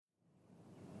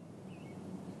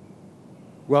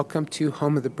Welcome to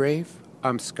Home of the Brave.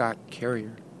 I'm Scott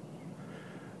Carrier.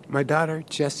 My daughter,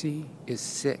 Jessie, is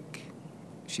sick.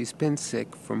 She's been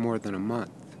sick for more than a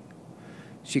month.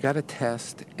 She got a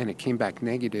test and it came back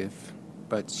negative,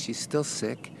 but she's still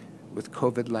sick with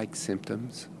COVID-like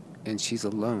symptoms, and she's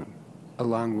alone, a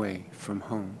long way from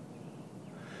home.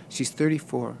 She's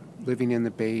 34, living in the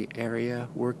Bay Area,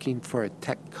 working for a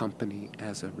tech company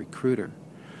as a recruiter.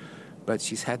 But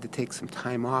she's had to take some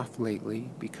time off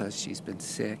lately because she's been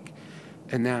sick,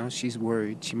 and now she's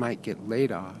worried she might get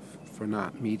laid off for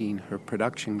not meeting her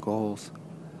production goals.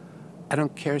 I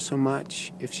don't care so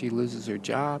much if she loses her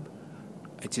job.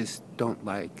 I just don't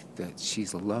like that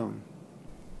she's alone.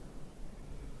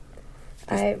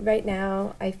 Right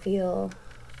now, I feel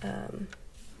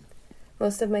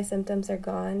most of my symptoms are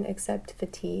gone except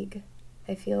fatigue.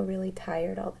 I feel really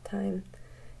tired all the time,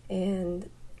 and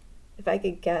if I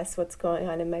could guess what's going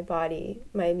on in my body,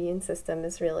 my immune system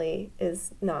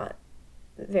is not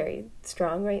very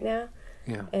strong right now.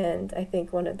 Yeah. And I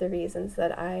think one of the reasons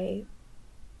that I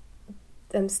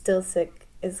am still sick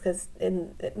is because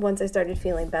once I started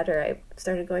feeling better, I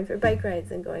started going for bike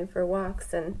rides and going for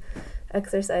walks and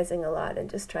exercising a lot and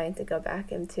just trying to go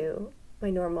back into my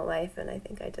normal life. And I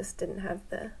think I just didn't have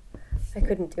I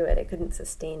couldn't do it. I couldn't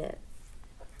sustain it.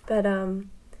 But,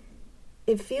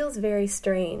 it feels very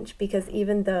strange because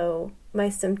even though my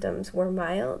symptoms were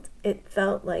mild, it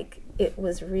felt like it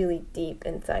was really deep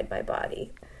inside my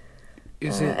body.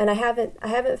 And I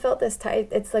haven't felt this tight.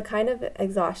 It's the kind of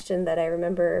exhaustion that I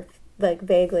remember, like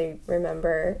vaguely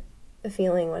remember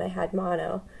feeling when I had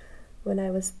mono when I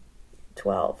was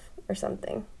 12 or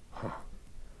something. Huh.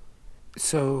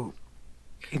 So,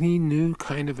 any new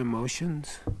kind of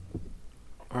emotions?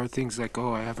 Or things like,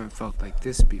 oh, I haven't felt like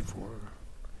this before?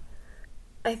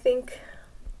 I think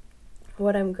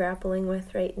what I'm grappling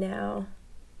with right now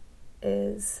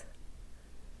is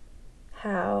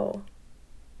how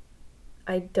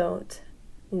I don't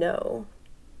know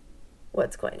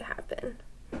what's going to happen.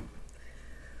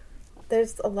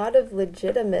 There's a lot of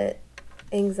legitimate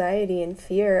anxiety and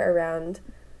fear around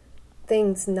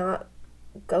things not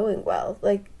going well.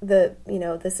 Like the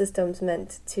system's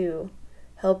meant to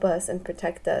help us and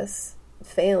protect us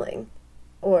failing,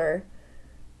 or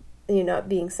not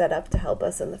being set up to help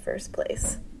us in the first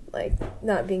place, like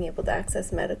not being able to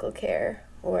access medical care,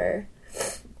 or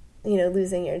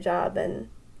losing your job and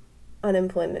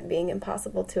unemployment being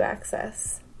impossible to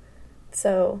access.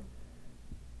 So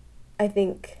I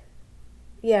think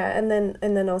and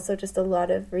then also just a lot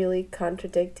of really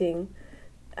contradicting,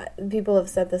 people have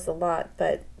said this a lot,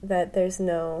 but that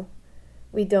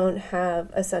we don't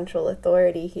have a central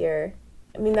authority here.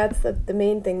 I mean, that's the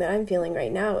main thing that I'm feeling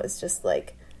right now, is just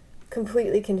like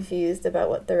completely confused about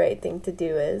what the right thing to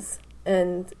do is,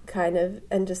 and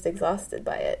just exhausted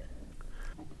by it.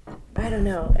 I don't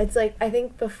know. It's like, I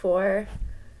think before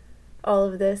all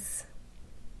of this,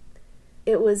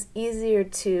 it was easier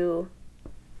to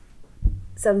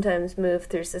sometimes move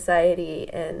through society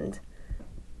and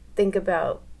think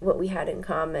about what we had in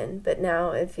common, but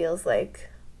now it feels like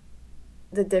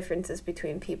the differences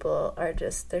between people are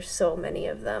just, there's so many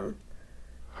of them,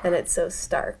 and it's so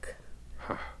stark.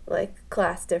 Like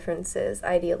class differences,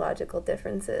 ideological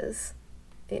differences.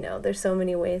 There's so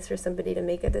many ways for somebody to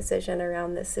make a decision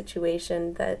around this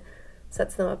situation that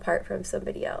sets them apart from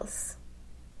somebody else.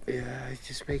 Yeah, it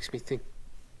just makes me think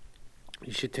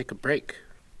you should take a break.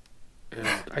 And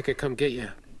I could come get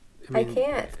you. I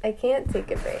can't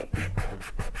take a break.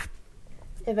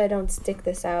 If I don't stick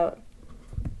this out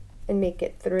and make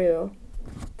it through,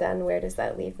 then where does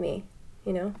that leave me?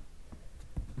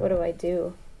 What do I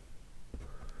do?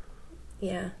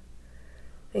 Yeah,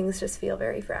 things just feel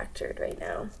very fractured right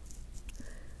now.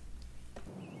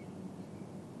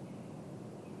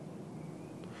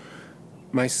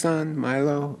 My son,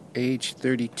 Milo, age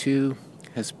 32,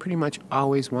 has pretty much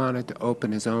always wanted to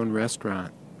open his own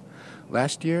restaurant.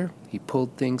 Last year, he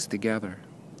pulled things together.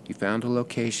 He found a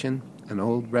location, an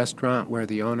old restaurant where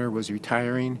the owner was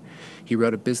retiring. He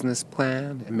wrote a business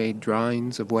plan and made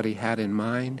drawings of what he had in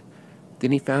mind.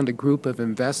 Then he found a group of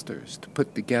investors to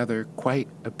put together quite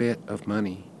a bit of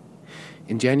money.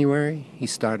 In January, he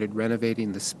started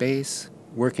renovating the space,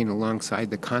 working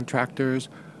alongside the contractors,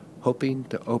 hoping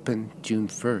to open June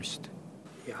 1st.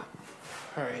 Yeah.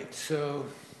 All right, so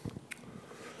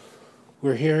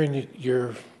we're here in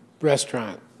your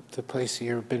restaurant, the place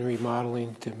you've been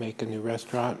remodeling to make a new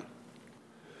restaurant.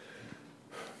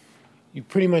 You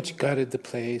pretty much gutted the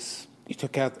place. You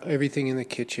took out everything in the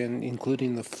kitchen,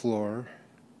 including the floor.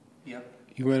 Yep.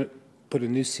 You put a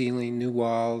new ceiling, new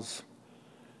walls,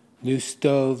 new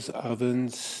stoves,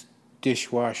 ovens,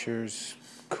 dishwashers,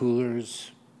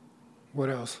 coolers, What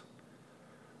else?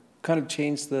 Kind of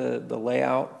changed the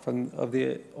layout of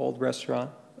the old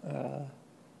restaurant,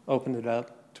 opened it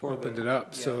up.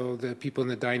 So the people in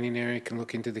the dining area can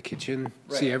look into the kitchen,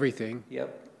 Right. see everything.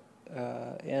 Yep.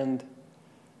 And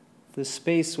the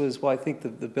space was, well, I think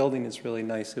the building is really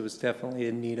nice. It was definitely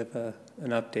in need of an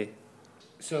update.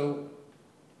 So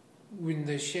when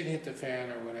the shit hit the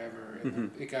fan or whatever,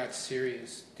 and it got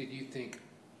serious, did you think,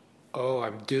 oh,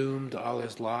 I'm doomed, all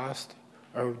is lost?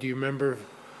 Or do you remember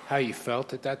how you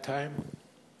felt at that time?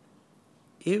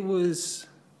 It was,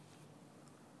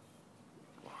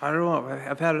 I don't know,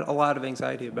 I've had a lot of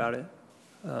anxiety about it.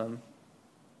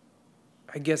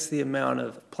 I guess the amount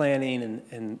of planning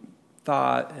and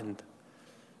thought and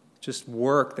just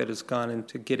work that has gone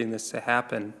into getting this to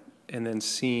happen, and then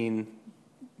seeing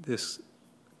this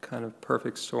kind of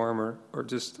perfect storm or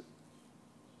just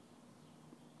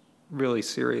really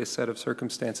serious set of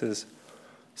circumstances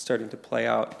starting to play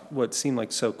out what seemed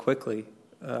like so quickly.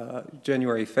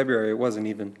 January, February, it wasn't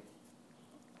even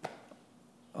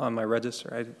on my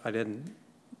register. I didn't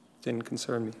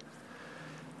concern me.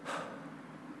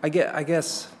 I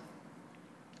guess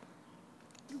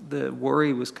the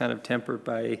worry was kind of tempered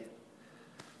by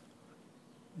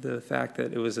the fact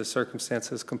that it was a circumstance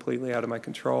that's completely out of my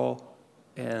control,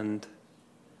 and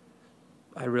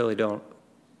I really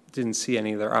didn't see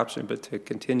any other option but to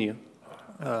continue.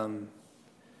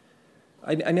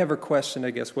 I never questioned,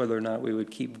 I guess, whether or not we would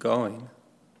keep going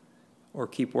or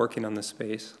keep working on the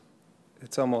space.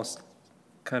 It's almost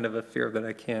kind of a fear that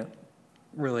I can't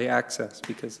really access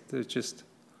because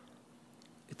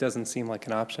it doesn't seem like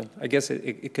an option. I guess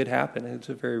it could happen. It's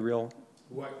a very real...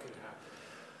 What could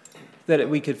happen? That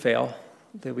we could fail,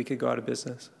 that we could go out of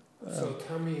business. So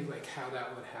tell me how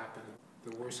that would happen,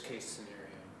 the worst case scenario.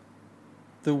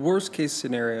 The worst case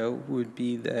scenario would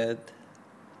be that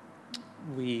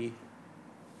we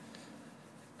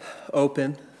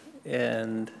open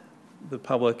and the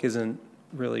public isn't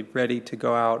really ready to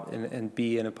go out and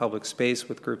be in a public space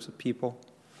with groups of people.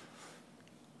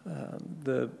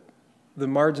 The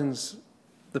margins,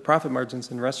 the profit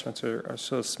margins in restaurants are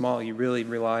so small. You really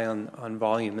rely on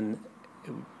volume and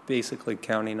basically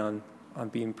counting on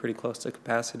being pretty close to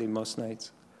capacity most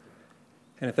nights.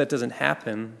 And if that doesn't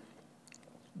happen,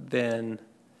 then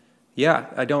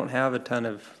I don't have a ton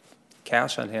of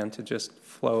cash on hand to just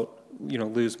float,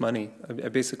 lose money. I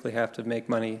basically have to make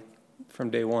money from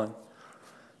day one.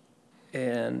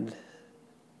 And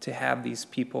to have these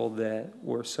people that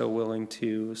were so willing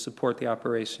to support the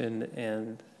operation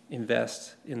and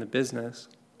invest in the business,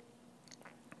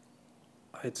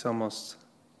 it's almost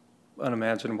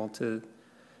unimaginable to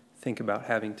think about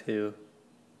having to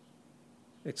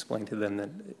explain to them that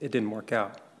it didn't work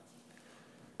out.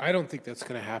 I don't think that's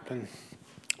going to happen.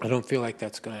 I don't feel like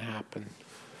that's going to happen.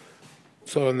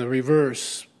 So in the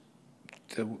reverse,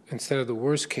 instead of the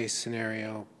worst case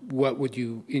scenario, what would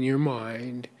you, in your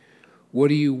mind, what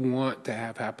do you want to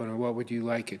have happen, or what would you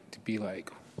like it to be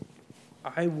like?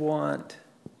 I want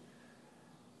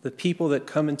the people that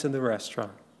come into the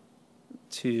restaurant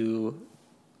to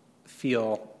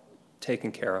feel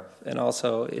taken care of and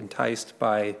also enticed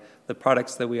by the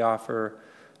products that we offer,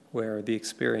 where the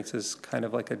experience is kind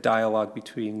of like a dialogue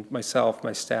between myself,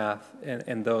 my staff,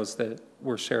 and those that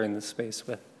we're sharing the space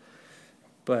with.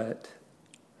 But,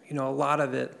 a lot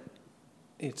of it,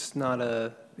 it's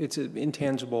an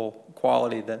intangible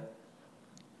quality that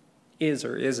is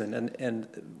or isn't.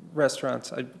 And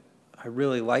restaurants, I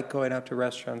really like going out to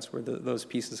restaurants where those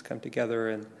pieces come together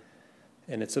and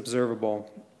it's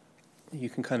observable. You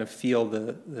can kind of feel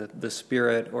the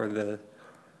spirit or the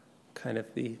kind of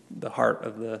the heart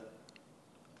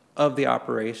of the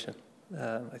operation.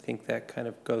 I think that kind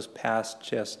of goes past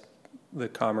just the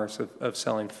commerce of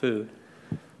selling food.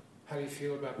 How do you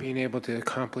feel about being able to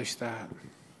accomplish that?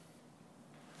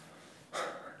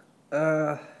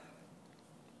 I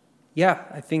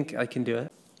think I can do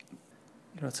it.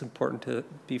 It's important to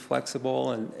be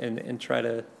flexible and try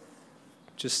to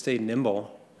just stay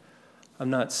nimble. I'm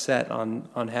not set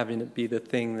on having it be the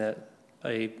thing that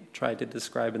I tried to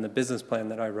describe in the business plan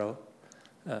that I wrote.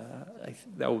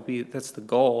 That's the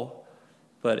goal.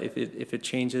 But if it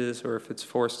changes or if it's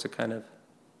forced to kind of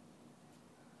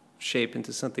shape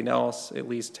into something else, at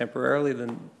least temporarily,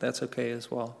 then that's okay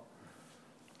as well.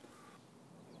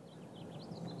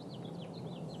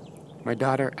 My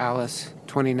daughter, Alice,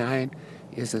 29,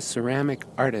 is a ceramic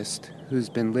artist who's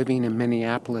been living in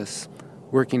Minneapolis,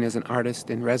 working as an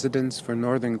artist in residence for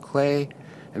Northern Clay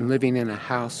and living in a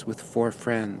house with 4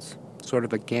 friends, sort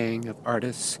of a gang of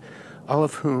artists, all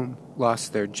of whom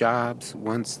lost their jobs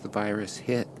once the virus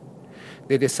hit.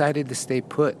 They decided to stay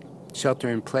put, shelter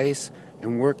in place,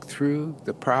 and work through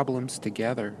the problems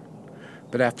together.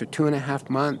 But after 2.5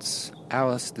 months,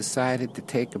 Alice decided to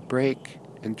take a break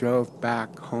and drove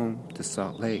back home to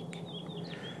Salt Lake.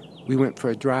 We went for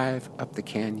a drive up the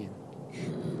canyon.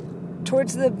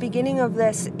 Towards the beginning of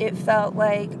this, it felt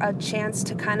like a chance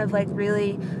to kind of like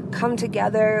really come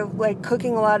together, like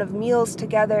cooking a lot of meals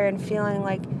together and feeling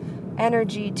like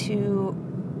energy to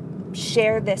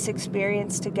share this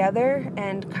experience together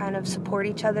and kind of support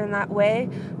each other in that way.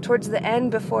 Towards the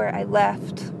end, before I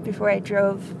left, before I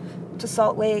drove to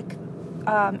Salt Lake,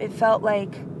 it felt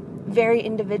like very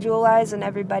individualized and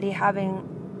everybody having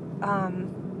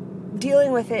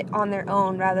dealing with it on their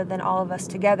own rather than all of us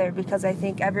together, because I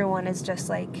think everyone is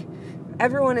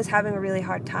having a really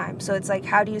hard time. So it's like,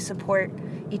 how do you support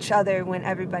each other when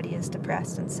everybody is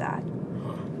depressed and sad?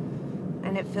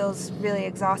 And it feels really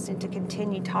exhausting to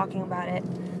continue talking about it,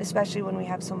 especially when we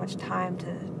have so much time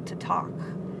to talk.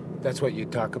 That's what you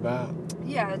talk about?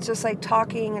 Yeah, it's just like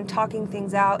talking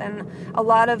things out. And a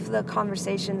lot of the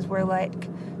conversations were like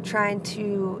trying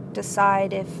to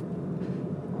decide if,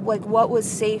 like, what was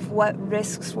safe, what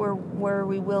risks were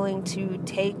we willing to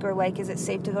take, or like, is it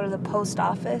safe to go to the post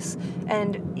office?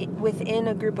 And within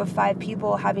a group of 5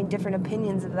 people having different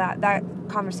opinions of that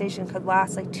conversation could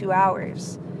last like 2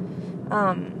 hours.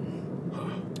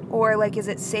 Or like, is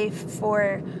it safe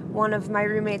for one of my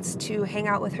roommates to hang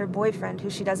out with her boyfriend who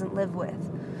she doesn't live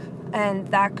with? And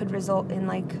that could result in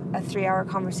like a 3-hour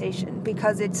conversation,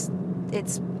 because it's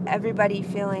everybody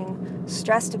feeling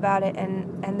stressed about it,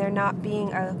 and there not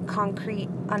being a concrete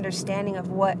understanding of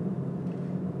what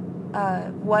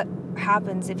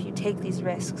happens if you take these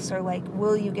risks, or like,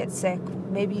 will you get sick?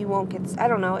 Maybe you won't get, I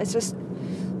don't know. It's just,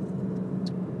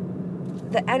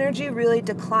 the energy really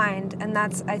declined, and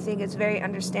that's, I think it's very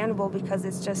understandable, because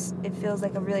it feels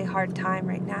like a really hard time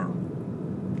right now.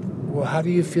 Well, how do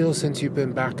you feel since you've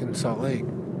been back in Salt Lake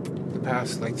the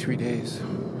past like 3 days?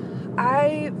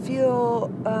 I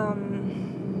feel,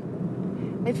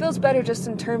 it feels better just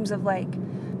in terms of like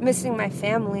missing my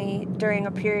family during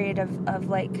a period of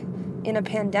like, in a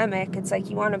pandemic. It's like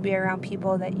you want to be around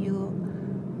people that you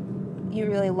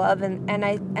really love, and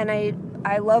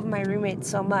I love my roommate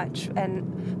so much,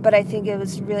 but I think it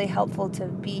was really helpful to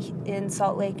be in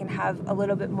Salt Lake and have a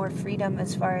little bit more freedom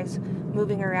as far as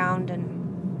moving around.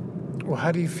 And well,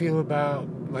 how do you feel about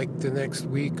like the next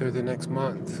week or the next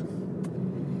month?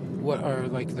 What are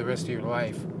like the rest of your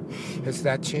life? Has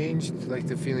that changed? Like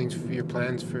the feelings for your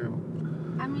plans for?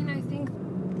 I mean,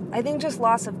 I think just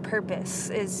loss of purpose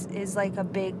is like a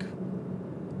big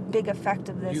effect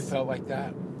of this. You felt like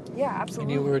that? Yeah,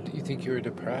 absolutely. And you think you were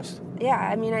depressed? Yeah,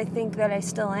 I mean, I think that I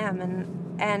still am,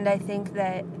 and I think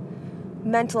that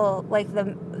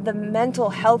the mental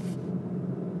health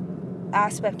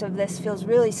aspect of this feels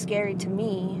really scary to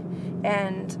me,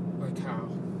 and like how?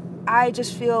 I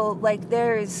just feel like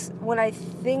when I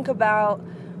think about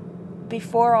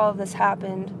before all of this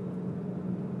happened,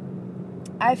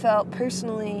 I felt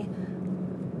personally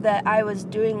that I was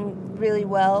doing really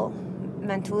well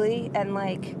mentally, and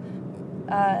like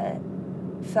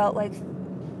felt like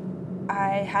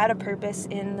I had a purpose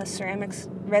in the ceramics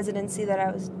residency that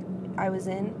I was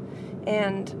in,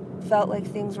 and felt like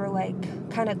things were like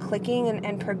kind of clicking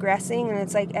and progressing. And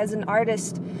it's like, as an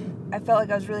artist, I felt like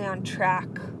I was really on track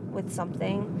with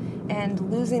something, and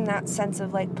losing that sense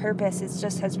of like purpose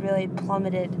has really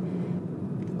plummeted.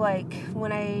 Like,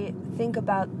 when I think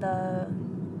about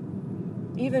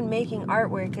even making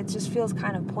artwork, it just feels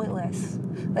kind of pointless.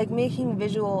 Like, making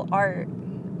visual art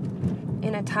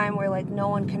in a time where like no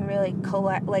one can really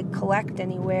collect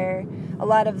anywhere. A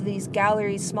lot of these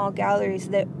galleries, small galleries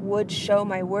that would show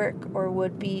my work or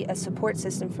would be a support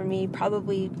system for me,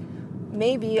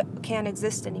 maybe can't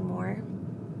exist anymore.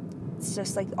 It's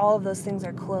just like all of those things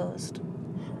are closed,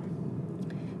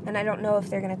 and I don't know if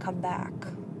they're gonna come back.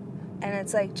 And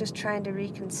it's like just trying to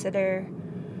reconsider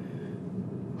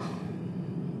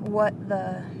what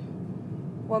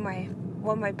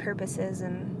my purpose is,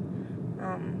 and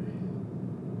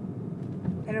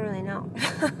I don't really know.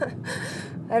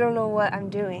 I don't know what I'm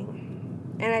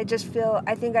doing. And I just feel,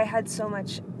 I think I had so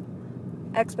much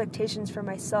expectations for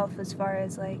myself as far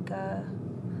as like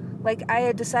I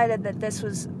had decided that this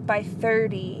was by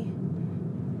 30.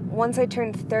 Once I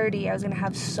turned 30, I was going to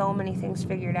have so many things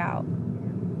figured out.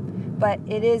 But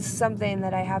it is something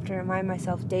that I have to remind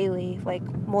myself daily, like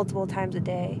multiple times a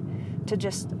day, to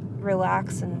just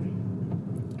relax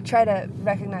and try to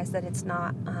recognize that it's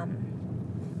not,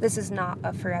 this is not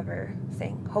a forever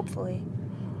thing. Hopefully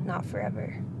not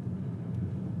forever.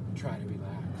 Try to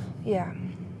relax. Yeah.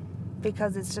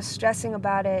 because it's just stressing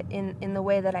about it in the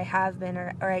way that I have been,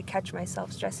 or I catch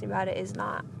myself stressing about it, is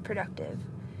not productive.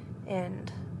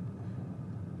 And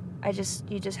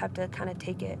you just have to kind of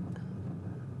take it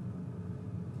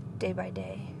day by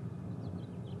day.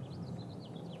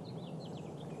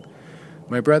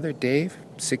 My brother Dave,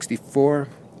 64,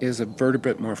 is a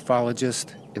vertebrate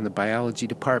morphologist in the biology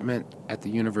department at the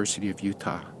University of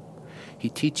Utah. He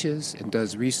teaches and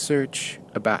does research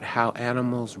about how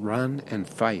animals run and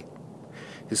fight.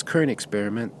 His current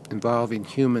experiment, involving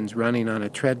humans running on a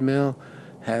treadmill,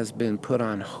 has been put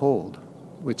on hold,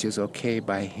 which is okay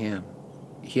by him.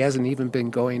 He hasn't even been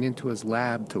going into his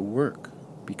lab to work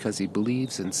because he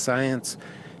believes in science,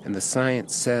 and the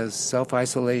science says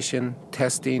self-isolation,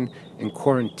 testing, and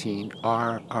quarantine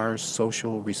are our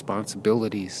social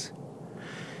responsibilities.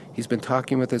 He's been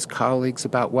talking with his colleagues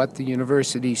about what the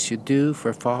university should do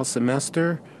for fall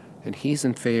semester, and he's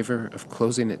in favor of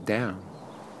closing it down.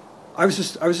 I was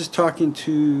just talking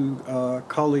to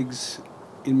colleagues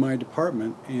in my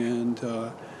department, and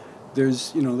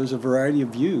there's a variety of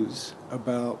views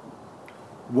about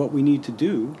what we need to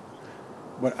do.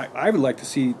 But I would like to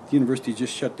see the university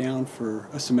just shut down for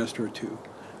a semester or two.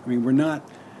 I mean,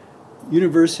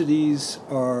 universities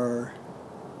are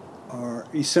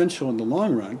essential in the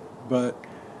long run, but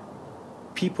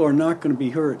people are not going to be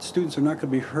hurt, students are not going to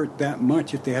be hurt that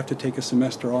much if they have to take a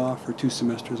semester off or 2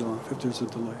 semesters off if there's a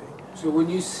delay. So when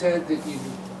you said that you'd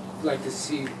like to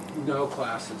see no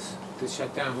classes to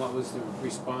shut down, what was the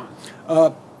response?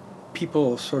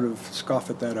 People sort of scoff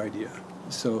at that idea,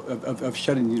 so of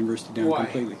shutting the university down. Why?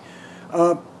 Completely.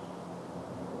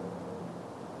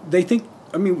 They think,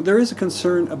 there is a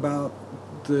concern about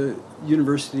the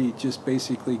university just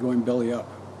basically going belly up,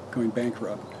 going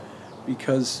bankrupt,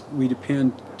 because we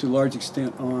depend to a large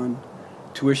extent on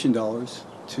tuition dollars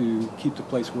to keep the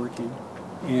place working,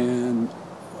 and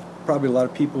probably a lot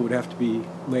of people would have to be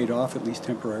laid off, at least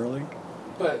temporarily.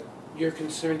 But you're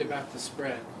concerned about the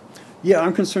spread. Yeah,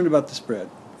 I'm concerned about the spread,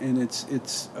 and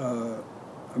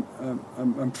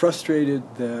I'm frustrated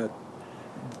that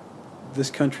this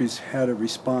country's had a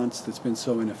response that's been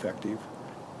so ineffective.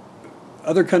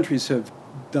 Other countries have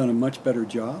done a much better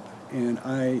job, and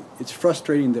it's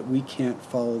frustrating that we can't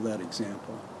follow that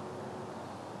example.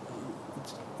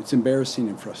 It's embarrassing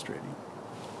and frustrating.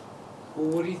 Well,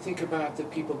 what do you think about the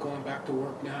people going back to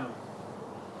work now?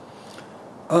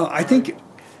 I think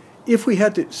if we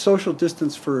had to social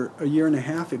distance for a year and a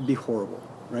half, it'd be horrible,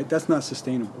 right? That's not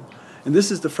sustainable. And this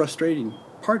is the frustrating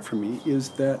part for me, is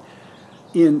that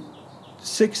in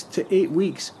 6 to 8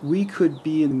 weeks, we could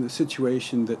be in the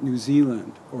situation that New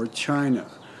Zealand or China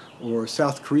or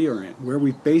South Korea are in, where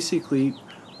we've basically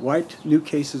wiped new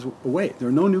cases away. There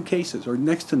are no new cases, or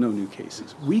next to no new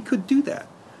cases. We could do that.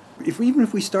 Even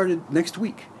if we started next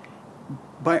week,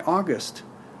 by August,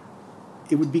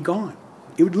 it would be gone.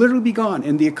 It would literally be gone,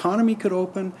 and the economy could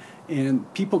open,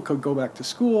 and people could go back to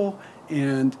school,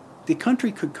 and the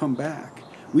country could come back.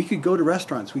 We could go to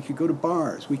restaurants, we could go to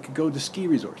bars, we could go to ski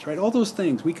resorts, right? All those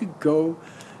things. We could go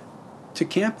to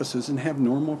campuses and have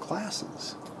normal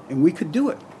classes, and we could do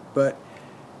it, but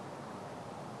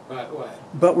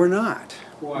what? But we're not.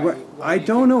 Why? I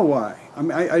don't know why.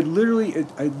 I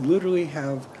literally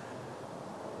have.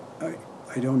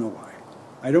 I don't know why.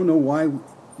 I don't know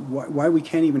why we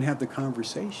can't even have the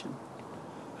conversation.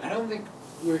 I don't think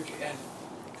we're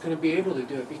going to be able to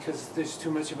do it because there's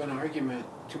too much of an argument,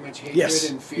 too much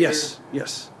hatred and fear.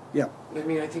 Yes, yeah.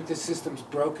 I think the system's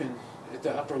broken at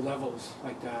the upper levels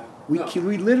like that. We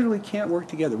literally can't work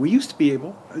together. We used to be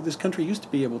able. This country used to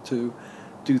be able to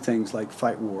do things like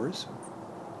fight wars.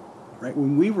 Right?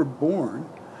 When we were born,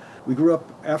 we grew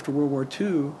up after World War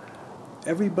II.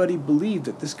 Everybody believed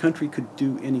that this country could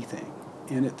do anything.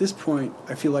 And at this point,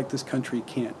 I feel like this country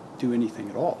can't do anything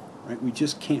at all, right? We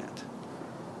just can't.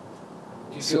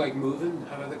 Do you feel like moving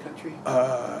out of the country?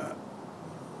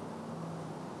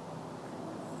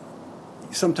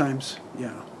 Sometimes,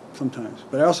 yeah, sometimes.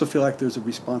 But I also feel like there's a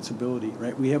responsibility,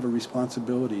 right? We have a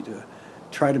responsibility to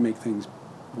try to make things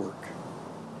work.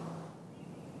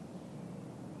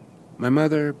 My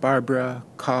mother, Barbara,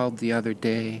 called the other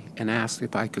day and asked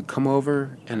if I could come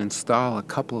over and install a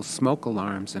couple of smoke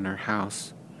alarms in her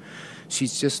house.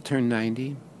 She's just turned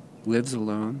 90, lives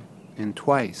alone, and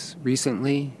twice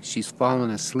recently she's fallen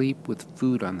asleep with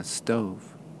food on the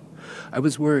stove. I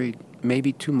was worried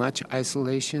maybe too much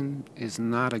isolation is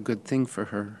not a good thing for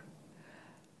her.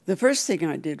 The first thing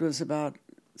I did was about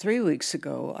 3 weeks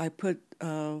ago. I put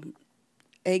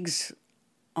eggs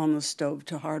on the stove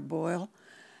to hard boil,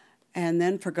 and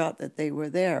then forgot that they were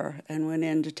there and went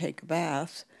in to take a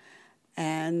bath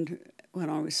and when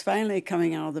I was finally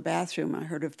coming out of the bathroom, I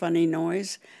heard a funny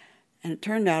noise, and it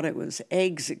turned out it was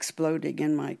eggs exploding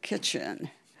in my kitchen.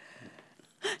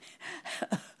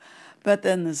 But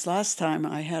then this last time,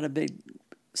 I had a big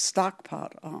stock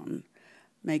pot on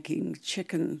making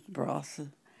chicken broth.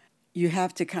 You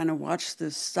have to kind of watch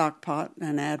the stock pot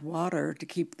and add water to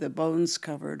keep the bones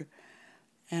covered.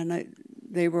 And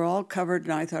they were all covered,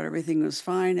 and I thought everything was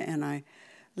fine, and I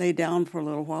lay down for a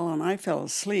little while, and I fell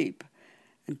asleep.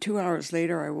 And 2 hours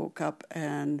later, I woke up,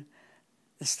 and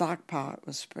the stock pot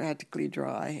was practically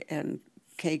dry and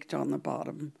caked on the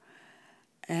bottom.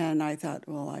 And I thought,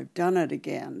 well, I've done it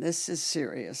again. This is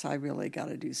serious. I really got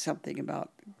to do something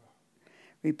about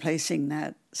replacing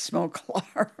that smoke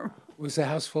alarm. Was the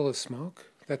house full of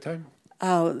smoke that time?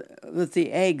 Oh, with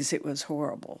the eggs, it was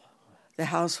horrible. The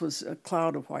house was a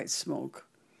cloud of white smoke.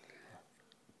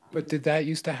 But did that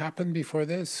used to happen before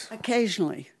this?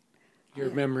 Occasionally. Your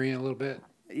memory a little bit?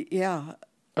 Yeah.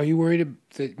 Are you worried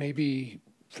that maybe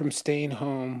from staying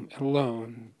home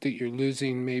alone, that you're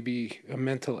losing maybe a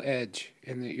mental edge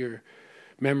and that your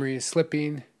memory is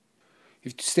slipping?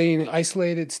 If staying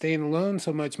isolated, staying alone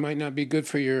so much might not be good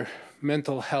for your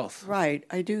mental health. Right.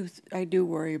 I do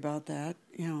worry about that,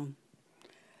 and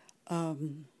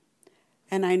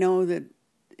I know that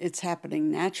it's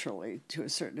happening naturally to a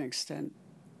certain extent.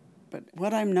 But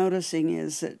what I'm noticing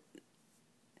is that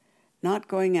not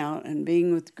going out and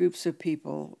being with groups of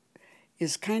people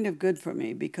is kind of good for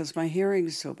me because my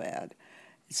hearing's so bad.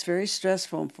 It's very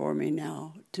stressful for me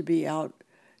now to be out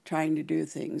trying to do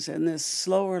things. And this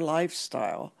slower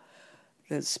lifestyle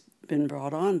that's been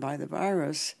brought on by the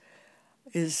virus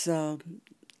is,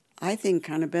 I think,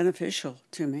 kind of beneficial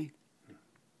to me.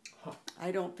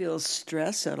 I don't feel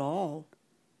stress at all.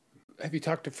 Have you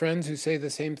talked to friends who say the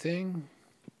same thing?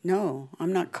 No,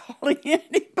 I'm not calling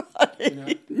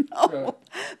anybody. No,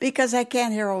 because I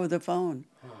can't hear over the phone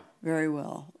very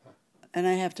well. And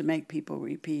I have to make people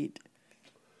repeat.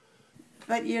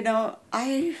 But,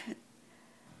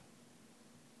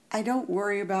 I don't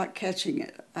worry about catching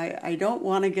it. I don't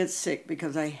want to get sick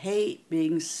because I hate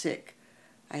being sick.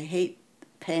 I hate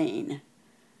pain.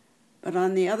 But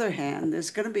on the other hand, there's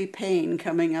going to be pain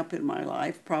coming up in my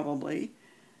life, probably.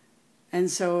 And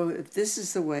so if this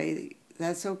is the way,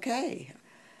 that's okay.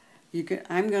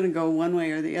 I'm going to go one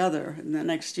way or the other in the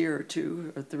next year or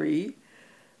 2 or 3.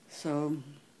 So...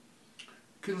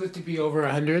 Could live to be over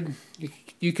 100.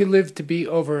 You could live to be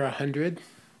over 100.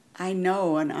 I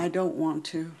know, and I don't want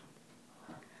to.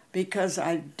 Because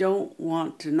I don't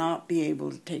want to not be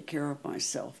able to take care of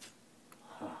myself.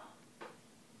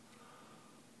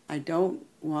 I don't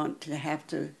want to have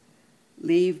to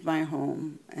leave my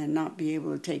home and not be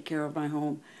able to take care of my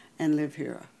home and live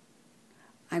here.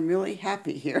 I'm really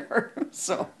happy here,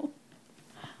 so.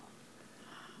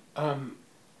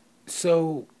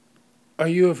 So, how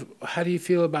do you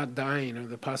feel about dying or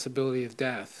the possibility of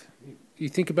death? You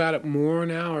think about it more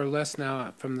now or less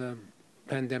now from the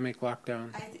pandemic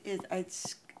lockdown?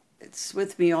 It's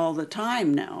with me all the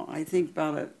time now. I think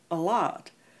about it a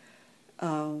lot.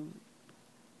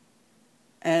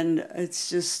 And it's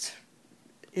just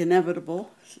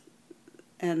inevitable.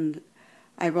 And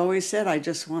I've always said I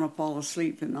just want to fall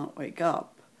asleep and not wake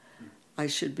up. I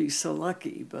should be so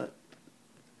lucky, but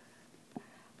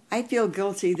I feel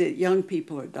guilty that young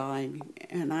people are dying,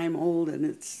 and I'm old, and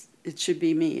it should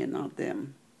be me and not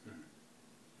them.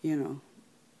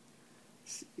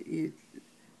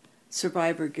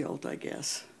 Survivor guilt, I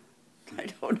guess. I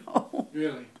don't know.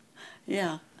 Really?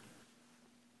 Yeah.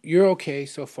 You're okay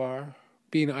so far,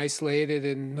 being isolated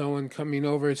and no one coming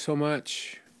over so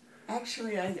much?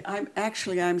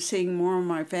 Actually, I'm seeing more of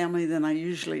my family than I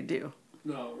usually do.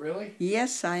 No, really?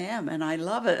 Yes, I am, and I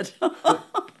love it.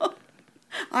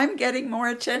 I'm getting more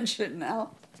attention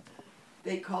now.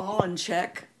 They call and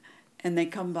check, and they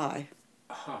come by.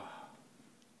 I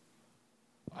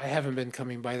haven't been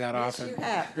coming by that often.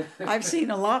 Yes, you have. I've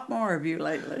seen a lot more of you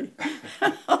lately.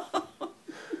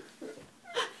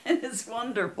 And it's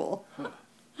wonderful.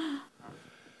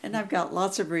 And I've got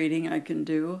lots of reading I can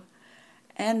do.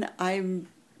 And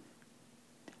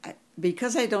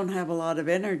because I don't have a lot of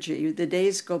energy, the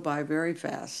days go by very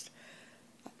fast.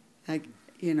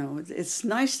 It's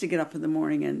nice to get up in the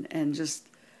morning and just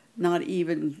not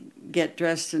even get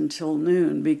dressed until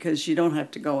noon because you don't have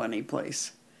to go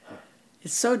anyplace.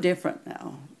 It's so different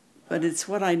now, but it's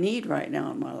what I need right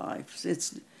now in my life.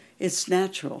 It's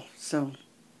natural, so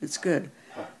it's good.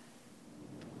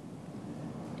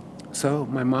 So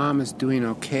my mom is doing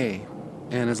okay,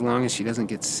 and as long as she doesn't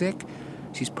get sick,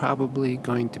 she's probably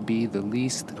going to be the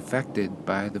least affected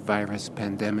by the virus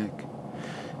pandemic.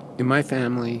 In my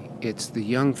family, it's the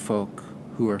young folk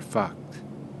who are fucked.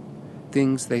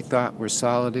 Things they thought were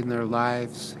solid in their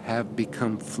lives have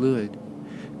become fluid.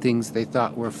 Things they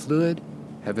thought were fluid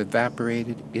have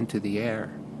evaporated into the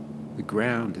air. The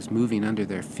ground is moving under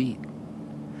their feet.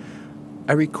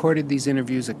 I recorded these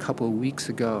interviews a couple of weeks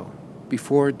ago,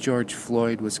 before George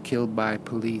Floyd was killed by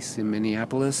police in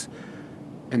Minneapolis,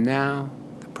 and now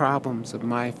the problems of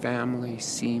my family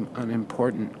seem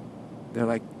unimportant. They're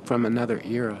like from another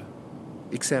era,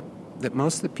 except that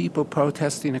most of the people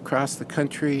protesting across the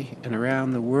country and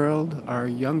around the world are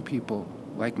young people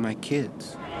like my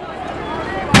kids.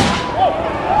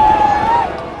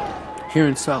 Here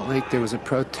in Salt Lake, there was a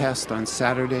protest on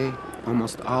Saturday,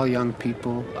 almost all young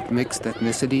people of mixed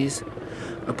ethnicities.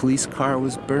 A police car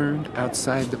was burned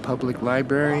outside the public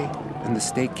library, and the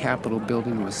state capitol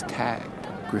building was tagged,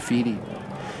 graffitied.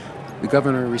 The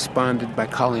governor responded by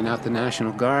calling out the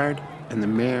National Guard, and the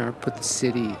mayor put the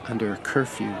city under a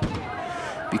curfew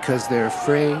because they're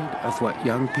afraid of what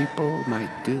young people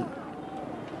might do.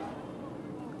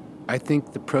 I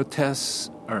think the protests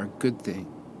are a good thing.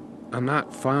 I'm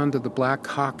not fond of the Black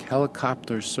Hawk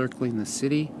helicopters circling the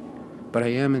city, but I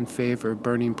am in favor of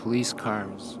burning police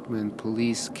cars when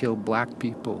police kill black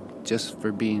people just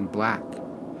for being black.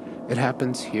 It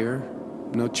happens here,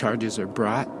 no charges are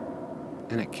brought,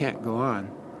 and it can't go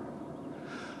on.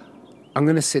 I'm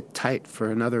going to sit tight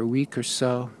for another week or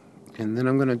so, and then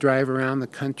I'm going to drive around the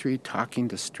country talking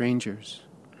to strangers.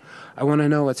 I want to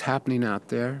know what's happening out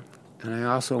there, and I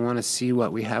also want to see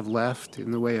what we have left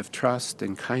in the way of trust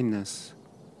and kindness.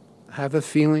 I have a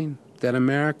feeling that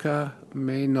America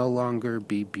may no longer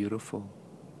be beautiful.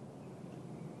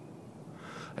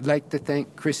 I'd like to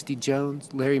thank Christy Jones,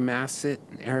 Larry Massett,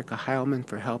 and Erica Heilman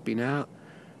for helping out,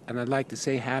 and I'd like to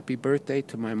say happy birthday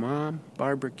to my mom,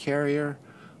 Barbara Carrier,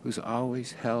 who's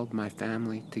always held my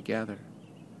family together.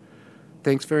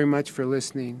 Thanks very much for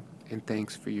listening, and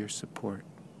thanks for your support.